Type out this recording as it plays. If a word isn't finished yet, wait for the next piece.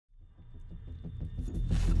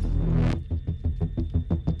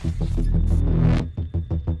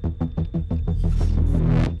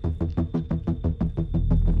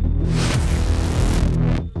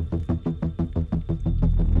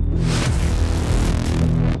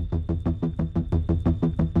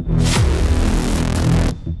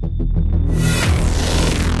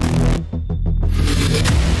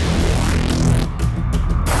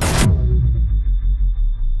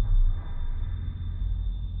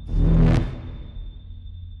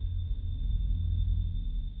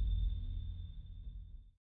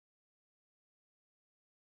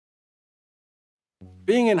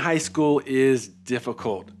Being in high school is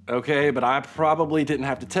difficult, okay? But I probably didn't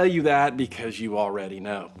have to tell you that because you already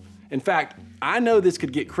know. In fact, I know this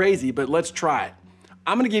could get crazy, but let's try it.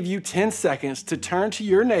 I'm gonna give you 10 seconds to turn to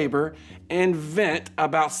your neighbor and vent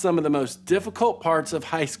about some of the most difficult parts of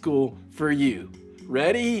high school for you.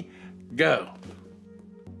 Ready? Go.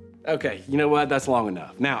 Okay, you know what? That's long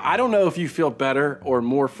enough. Now, I don't know if you feel better or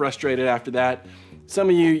more frustrated after that. Some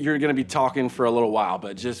of you're gonna be talking for a little while,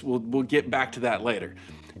 but we'll get back to that later.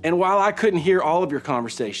 And while I couldn't hear all of your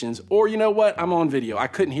conversations, or you know what, I'm on video, I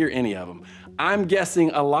couldn't hear any of them, I'm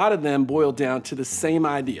guessing a lot of them boiled down to the same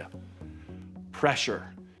idea: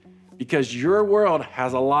 pressure. Because your world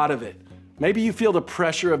has a lot of it. Maybe you feel the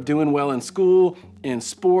pressure of doing well in school, in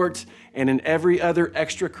sports, and in every other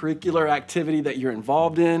extracurricular activity that you're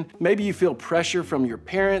involved in. Maybe you feel pressure from your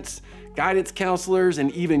parents, guidance counselors,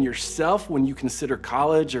 and even yourself when you consider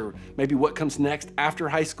college or maybe what comes next after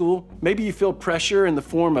high school. Maybe you feel pressure in the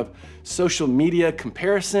form of social media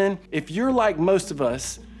comparison. If you're like most of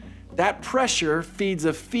us, that pressure feeds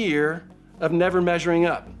a fear of never measuring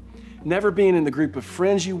up, never being in the group of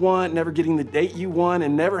friends you want, never getting the date you want,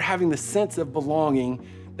 and never having the sense of belonging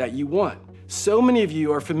that you want. So many of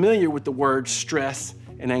you are familiar with the words stress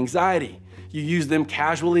and anxiety. You use them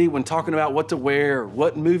casually when talking about what to wear or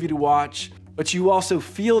what movie to watch, but you also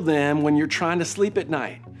feel them when you're trying to sleep at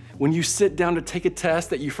night, when you sit down to take a test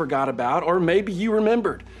that you forgot about, or maybe you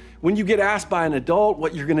remembered, when you get asked by an adult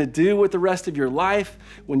what you're gonna do with the rest of your life,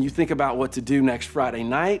 when you think about what to do next Friday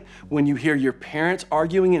night, when you hear your parents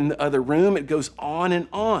arguing in the other room. It goes on and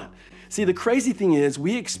on. See, the crazy thing is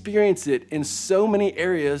we experience it in so many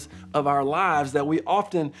areas of our lives that we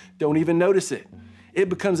often don't even notice it. It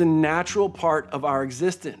becomes a natural part of our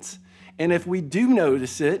existence. And if we do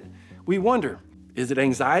notice it, we wonder, is it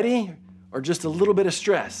anxiety or just a little bit of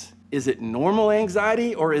stress? Is it normal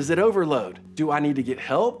anxiety or is it overload? Do I need to get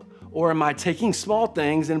help or am I taking small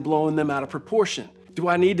things and blowing them out of proportion? Do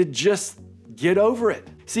I need to just get over it?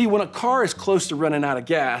 See, when a car is close to running out of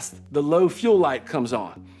gas, the low fuel light comes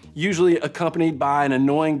on, usually accompanied by an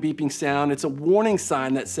annoying beeping sound. It's a warning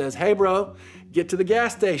sign that says, hey bro, get to the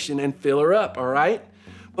gas station and fill her up, all right?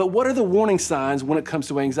 But what are the warning signs when it comes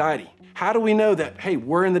to anxiety? How do we know that, hey,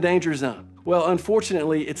 we're in the danger zone? Well,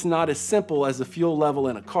 unfortunately, it's not as simple as the fuel level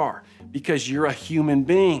in a car because you're a human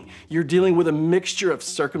being. You're dealing with a mixture of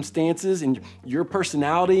circumstances and your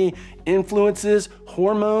personality, influences,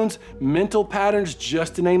 hormones, mental patterns,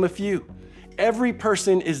 just to name a few. Every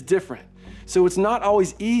person is different, so it's not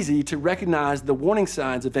always easy to recognize the warning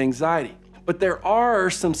signs of anxiety. But there are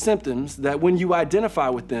some symptoms that when you identify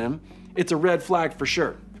with them, it's a red flag for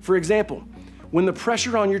sure. For example, when the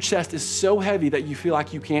pressure on your chest is so heavy that you feel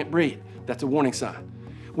like you can't breathe, that's a warning sign.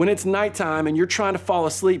 When it's nighttime and you're trying to fall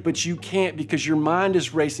asleep, but you can't because your mind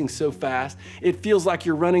is racing so fast, it feels like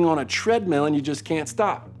you're running on a treadmill and you just can't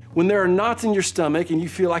stop. When there are knots in your stomach and you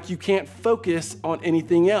feel like you can't focus on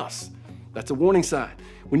anything else, that's a warning sign.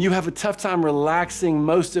 When you have a tough time relaxing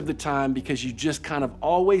most of the time because you just kind of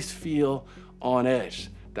always feel on edge,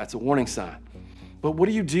 that's a warning sign. But what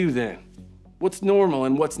do you do then? What's normal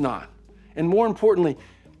and what's not? And more importantly,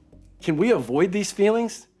 can we avoid these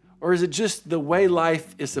feelings? Or is it just the way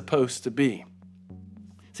life is supposed to be?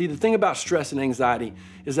 See, the thing about stress and anxiety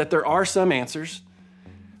is that there are some answers,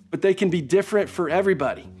 but they can be different for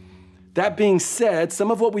everybody. That being said,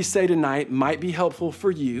 some of what we say tonight might be helpful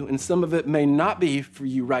for you, and some of it may not be for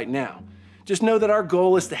you right now. Just know that our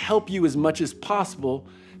goal is to help you as much as possible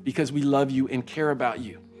because we love you and care about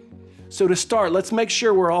you. So to start, let's make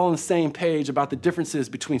sure we're all on the same page about the differences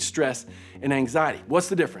between stress and anxiety. What's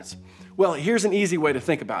the difference? Well, here's an easy way to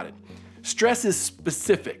think about it. Stress is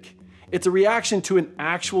specific. It's a reaction to an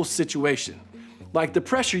actual situation, like the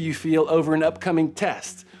pressure you feel over an upcoming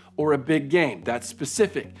test or a big game. That's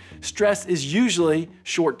specific. Stress is usually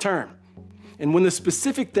short-term. And when the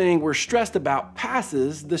specific thing we're stressed about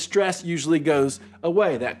passes, the stress usually goes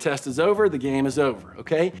away. That test is over, the game is over,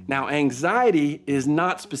 okay? Now, anxiety is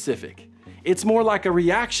not specific. It's more like a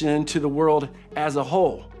reaction to the world as a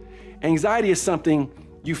whole. Anxiety is something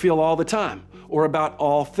you feel all the time or about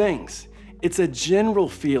all things. It's a general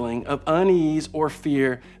feeling of unease or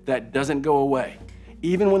fear that doesn't go away,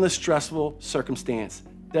 even when the stressful circumstance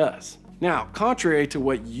does. Now, contrary to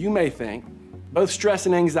what you may think, both stress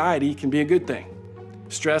and anxiety can be a good thing.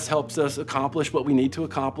 Stress helps us accomplish what we need to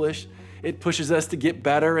accomplish. It pushes us to get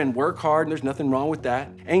better and work hard, and there's nothing wrong with that.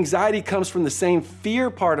 Anxiety comes from the same fear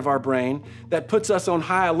part of our brain that puts us on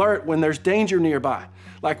high alert when there's danger nearby,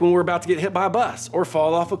 like when we're about to get hit by a bus or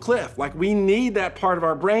fall off a cliff. Like, we need that part of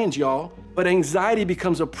our brains, y'all. But anxiety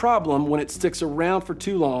becomes a problem when it sticks around for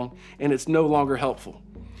too long and it's no longer helpful.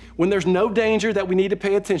 when there's no danger that we need to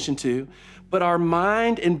pay attention to, but our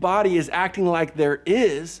mind and body is acting like there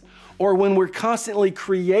is, or when we're constantly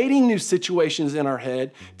creating new situations in our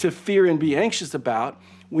head to fear and be anxious about,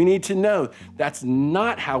 we need to know that's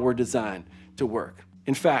not how we're designed to work.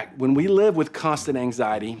 In fact, when we live with constant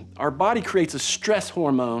anxiety, our body creates a stress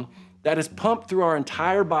hormone that is pumped through our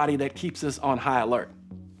entire body that keeps us on high alert.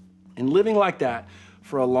 And living like that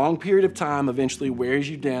for a long period of time eventually wears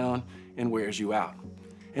you down and wears you out.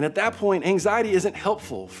 And at that point, anxiety isn't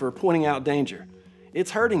helpful for pointing out danger. It's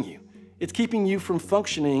hurting you. It's keeping you from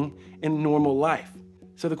functioning in normal life.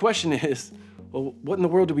 So the question is, well, what in the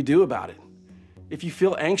world do we do about it? If you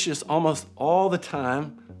feel anxious almost all the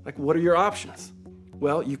time, like what are your options?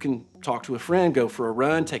 Well, you can talk to a friend, go for a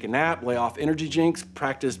run, take a nap, lay off energy drinks,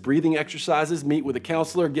 practice breathing exercises, meet with a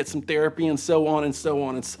counselor, get some therapy, and so on and so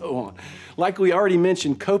on and so on. Like we already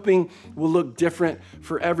mentioned, coping will look different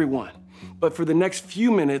for everyone. But for the next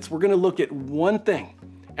few minutes, we're gonna look at one thing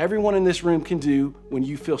everyone in this room can do when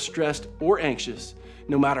you feel stressed or anxious,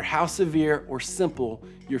 no matter how severe or simple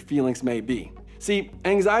your feelings may be. See,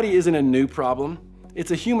 anxiety isn't a new problem, it's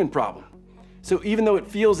a human problem. So even though it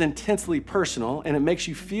feels intensely personal and it makes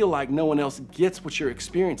you feel like no one else gets what you're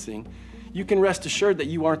experiencing, you can rest assured that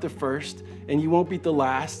you aren't the first and you won't be the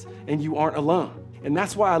last and you aren't alone. And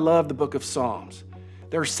that's why I love the book of Psalms.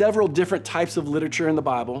 There are several different types of literature in the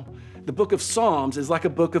Bible. The book of Psalms is like a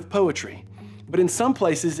book of poetry. But in some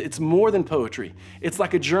places, it's more than poetry. It's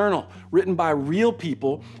like a journal written by real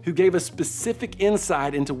people who gave a specific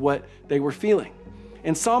insight into what they were feeling.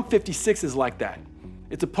 And Psalm 56 is like that.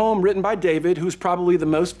 It's a poem written by David, who's probably the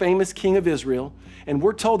most famous king of Israel. And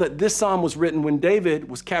we're told that this psalm was written when David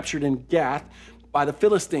was captured in Gath by the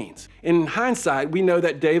Philistines. In hindsight, we know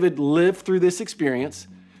that David lived through this experience,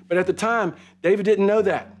 but at the time, David didn't know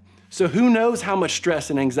that. So who knows how much stress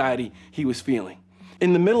and anxiety he was feeling?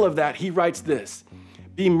 In the middle of that, he writes this: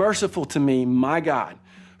 "Be merciful to me, my God,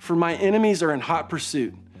 for my enemies are in hot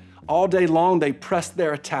pursuit. All day long they press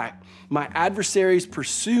their attack. My adversaries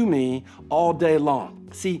pursue me all day long."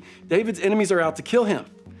 See, David's enemies are out to kill him.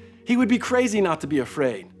 He would be crazy not to be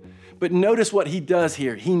afraid. But notice what he does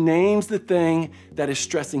here. He names the thing that is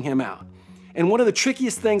stressing him out. And one of the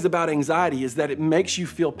trickiest things about anxiety is that it makes you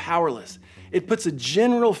feel powerless. It puts a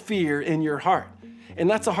general fear in your heart. And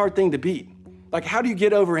that's a hard thing to beat. Like, how do you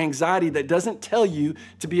get over anxiety that doesn't tell you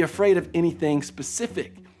to be afraid of anything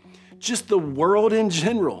specific? Just the world in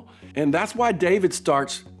general. And that's why David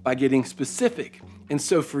starts by getting specific. And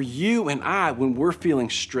so for you and I, when we're feeling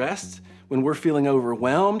stressed, when we're feeling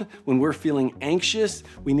overwhelmed, when we're feeling anxious,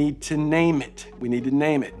 we need to name it. We need to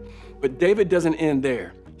name it. But David doesn't end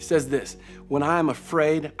there. He says this: "When I am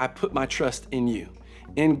afraid, I put my trust in you.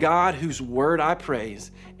 In God, whose word I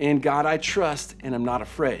praise, in God I trust and am not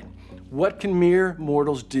afraid. What can mere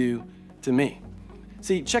mortals do to me?"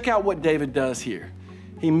 See, check out what David does here.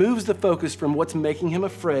 He moves the focus from what's making him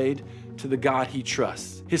afraid to the God he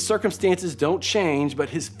trusts. His circumstances don't change, but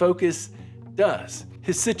his focus does.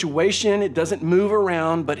 His situation, it doesn't move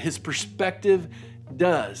around, but his perspective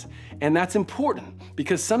does. And that's important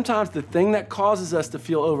because sometimes the thing that causes us to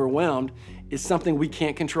feel overwhelmed is something we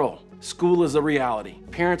can't control. School is a reality.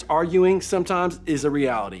 Parents arguing sometimes is a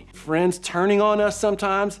reality. Friends turning on us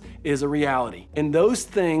sometimes is a reality. And those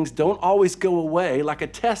things don't always go away like a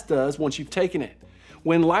test does once you've taken it.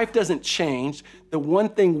 When life doesn't change, the one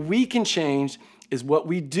thing we can change is what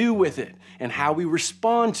we do with it and how we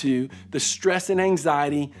respond to the stress and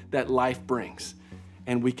anxiety that life brings.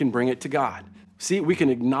 And we can bring it to God. See, we can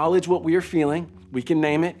acknowledge what we are feeling, we can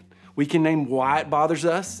name it, we can name why it bothers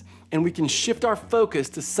us, and we can shift our focus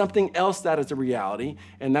to something else that is a reality,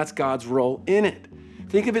 and that's God's role in it.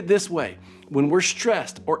 Think of it this way: when we're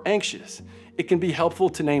stressed or anxious, it can be helpful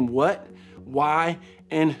to name what, why,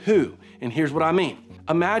 and who. And here's what I mean.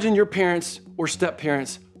 Imagine your parents or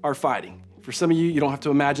step-parents are fighting. For some of you, you don't have to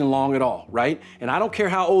imagine long at all, right? And I don't care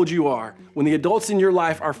how old you are, when the adults in your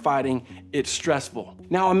life are fighting, it's stressful.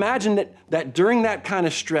 Now imagine that during that kind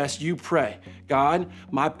of stress, you pray, "God,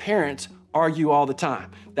 my parents argue all the time."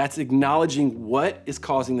 That's acknowledging what is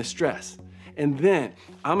causing the stress. And then,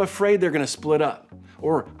 "I'm afraid they're gonna split up."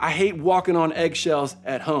 Or, "I hate walking on eggshells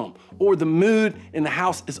at home." Or, "The mood in the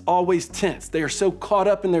house is always tense. They are so caught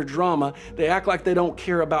up in their drama, they act like they don't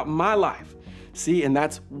care about my life." See, and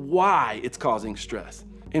that's why it's causing stress.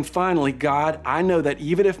 And finally, "God, I know that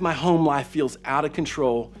even if my home life feels out of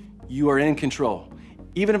control, you are in control.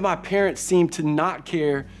 Even if my parents seem to not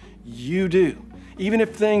care, you do. Even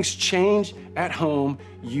if things change at home,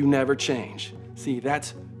 you never change." See,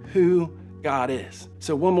 that's who God is.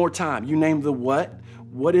 So one more time, you name the what,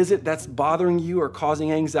 What is it that's bothering you or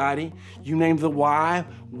causing anxiety? You name the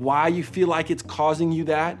why you feel like it's causing you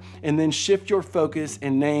that, and then shift your focus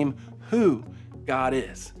and name who God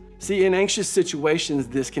is. See, in anxious situations,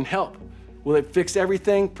 this can help. Will it fix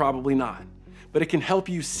everything? Probably not. But it can help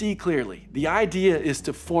you see clearly. The idea is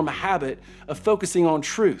to form a habit of focusing on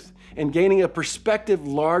truth and gaining a perspective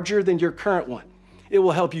larger than your current one. It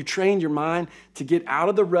will help you train your mind to get out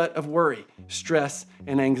of the rut of worry, stress,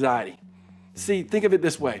 and anxiety. See, think of it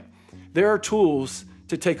this way. There are tools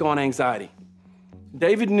to take on anxiety.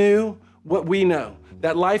 David knew what we know,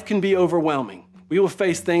 that life can be overwhelming. We will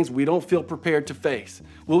face things we don't feel prepared to face.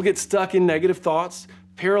 We'll get stuck in negative thoughts,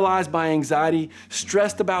 paralyzed by anxiety,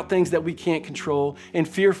 stressed about things that we can't control, and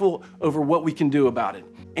fearful over what we can do about it.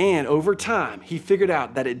 And over time, he figured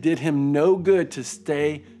out that it did him no good to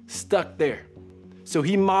stay stuck there. So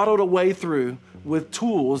he modeled a way through with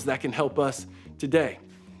tools that can help us today.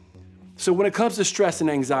 So when it comes to stress and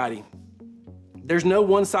anxiety, there's no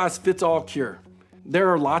one-size-fits-all cure. There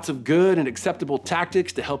are lots of good and acceptable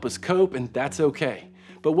tactics to help us cope, and that's okay.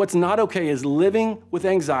 But what's not okay is living with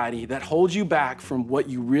anxiety that holds you back from what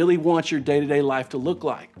you really want your day-to-day life to look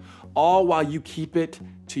like, all while you keep it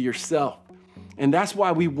to yourself. And that's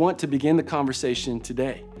why we want to begin the conversation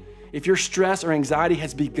today. If your stress or anxiety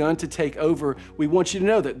has begun to take over, we want you to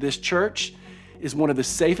know that this church is one of the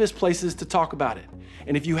safest places to talk about it.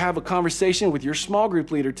 And if you have a conversation with your small group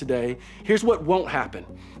leader today, here's what won't happen.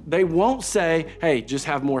 They won't say, hey, just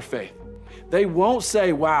have more faith. They won't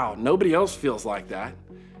say, wow, nobody else feels like that.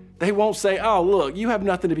 They won't say, oh, look, you have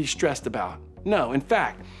nothing to be stressed about. No, in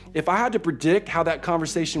fact, if I had to predict how that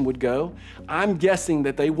conversation would go, I'm guessing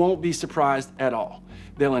that they won't be surprised at all.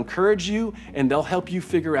 They'll encourage you and they'll help you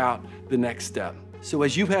figure out the next step. So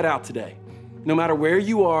as you head out today, no matter where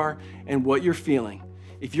you are and what you're feeling,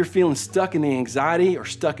 if you're feeling stuck in the anxiety or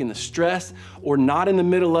stuck in the stress or not in the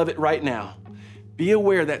middle of it right now, be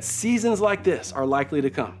aware that seasons like this are likely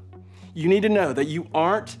to come. You need to know that you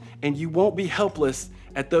aren't and you won't be helpless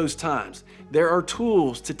at those times. There are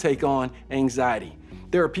tools to take on anxiety.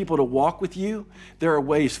 There are people to walk with you. There are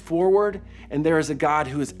ways forward, and there is a God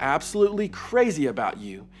who is absolutely crazy about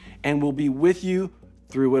you and will be with you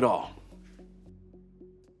through it all.